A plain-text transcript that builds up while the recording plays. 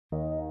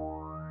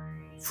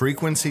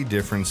Frequency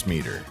difference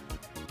meter.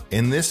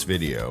 In this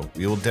video,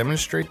 we will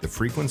demonstrate the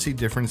frequency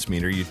difference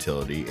meter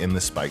utility in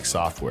the Spike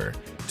software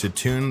to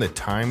tune the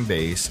time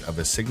base of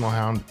a Signal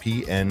Hound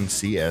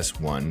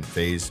PNCS1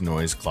 phase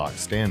noise clock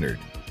standard.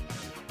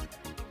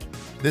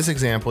 This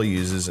example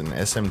uses an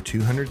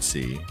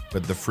SM200C,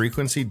 but the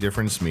frequency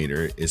difference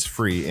meter is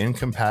free and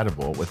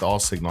compatible with all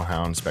Signal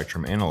Hound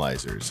spectrum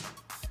analyzers.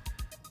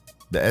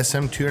 The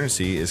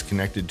SM200C is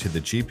connected to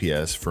the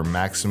GPS for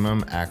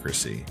maximum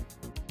accuracy.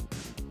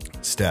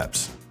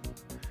 Steps.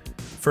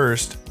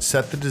 First,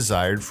 set the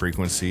desired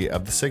frequency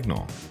of the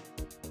signal.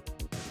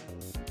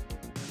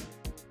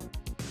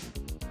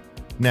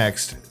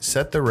 Next,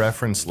 set the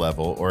reference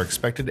level or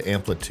expected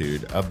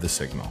amplitude of the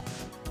signal.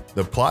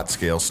 The plot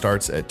scale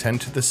starts at 10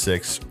 to the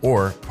 6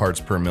 or parts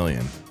per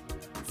million.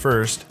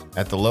 First,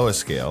 at the lowest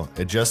scale,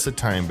 adjust the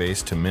time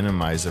base to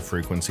minimize the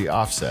frequency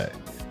offset,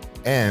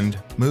 and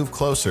move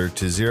closer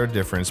to zero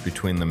difference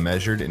between the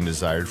measured and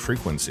desired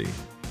frequency.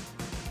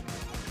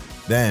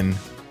 Then,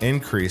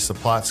 increase the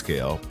plot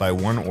scale by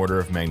 1 order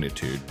of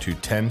magnitude to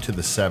 10 to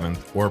the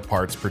 7th or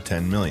parts per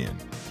 10 million.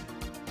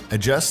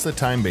 Adjust the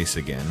time base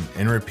again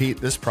and repeat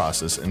this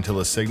process until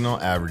the signal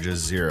averages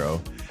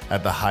 0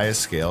 at the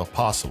highest scale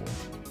possible.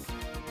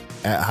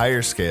 At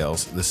higher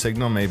scales, the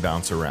signal may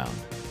bounce around,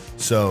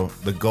 so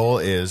the goal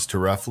is to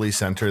roughly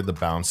center the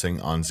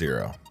bouncing on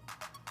 0.